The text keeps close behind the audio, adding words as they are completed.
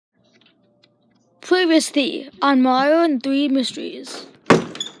Previously on Mario and 3 Mysteries.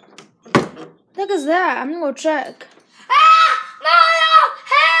 What is that? I'm gonna go check. Ah! Mario,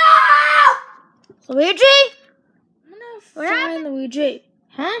 help! Luigi? I'm gonna find Luigi.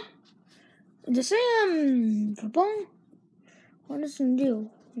 Huh? Did you say football? What does it do?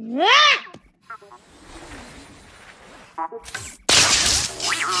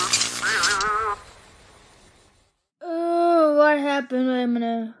 Oh, what happened? Wait a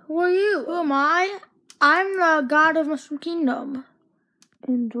minute. Who are you? Who am I? I'm the god of Mushroom Kingdom.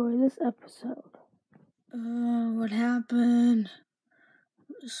 Enjoy this episode. What happened?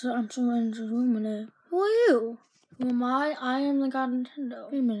 I'm so into a minute. Who are you? Who am I? I am the god of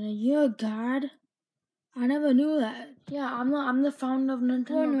Nintendo. Wait a minute, you're a god? I never knew that. Yeah, I'm the founder of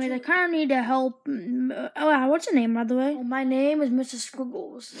Nintendo. Well, anyways, I kind of need to help. Oh, what's your name, by the way? Oh, my name is Mr.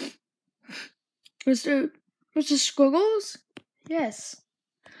 Squiggles. Mr. Squiggles? Yes.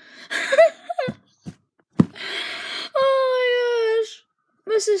 Oh my gosh,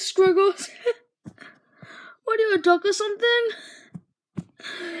 Mrs. Squiggles. What, are you a duck or something?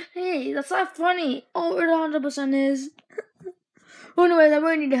 Hey, that's not funny. Oh, it 100% is. Well, anyways, I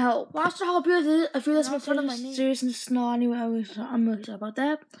really need help. Well, I should help you with this. If you listen to my seriousness, no, anyway, I'm really sorry about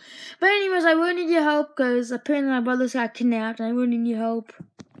that. But anyways, I really need your help because apparently my brothers got kidnapped and I really need your help.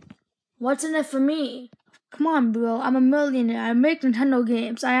 What's in it for me? Come on, bro. I'm a millionaire. I make Nintendo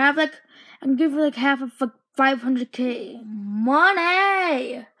games. I can give you half of 500K.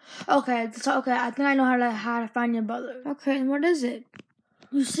 Money! Okay, I think I know how to find your brother. Okay, and what is it?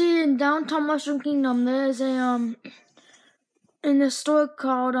 You see, in downtown Mushroom Kingdom, there's a, in the store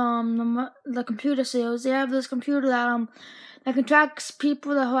called, the computer sales, they have this computer that can track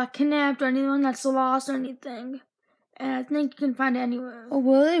people that are kidnapped or anyone that's lost or anything. And I think you can find it anywhere. Oh,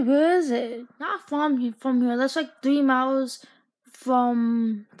 really? Where is it? Not from here. That's 3 miles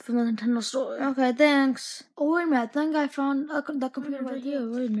from the Nintendo store. Okay, thanks. Oh, wait a minute. I think I found that computer right here.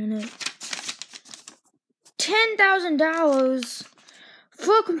 Wait a minute. $10,000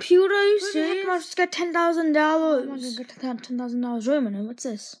 for a computer? Are you serious? I just got $10,000. I'm not gonna get $10,000. Wait a minute. What's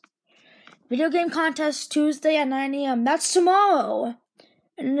this? Video game contest Tuesday at 9 a.m. That's tomorrow.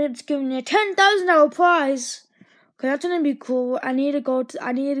 And it's giving me a $10,000 prize. Okay, that's gonna be cool. I need to go to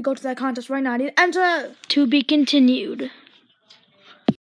that contest right now. I need to enter. To be continued.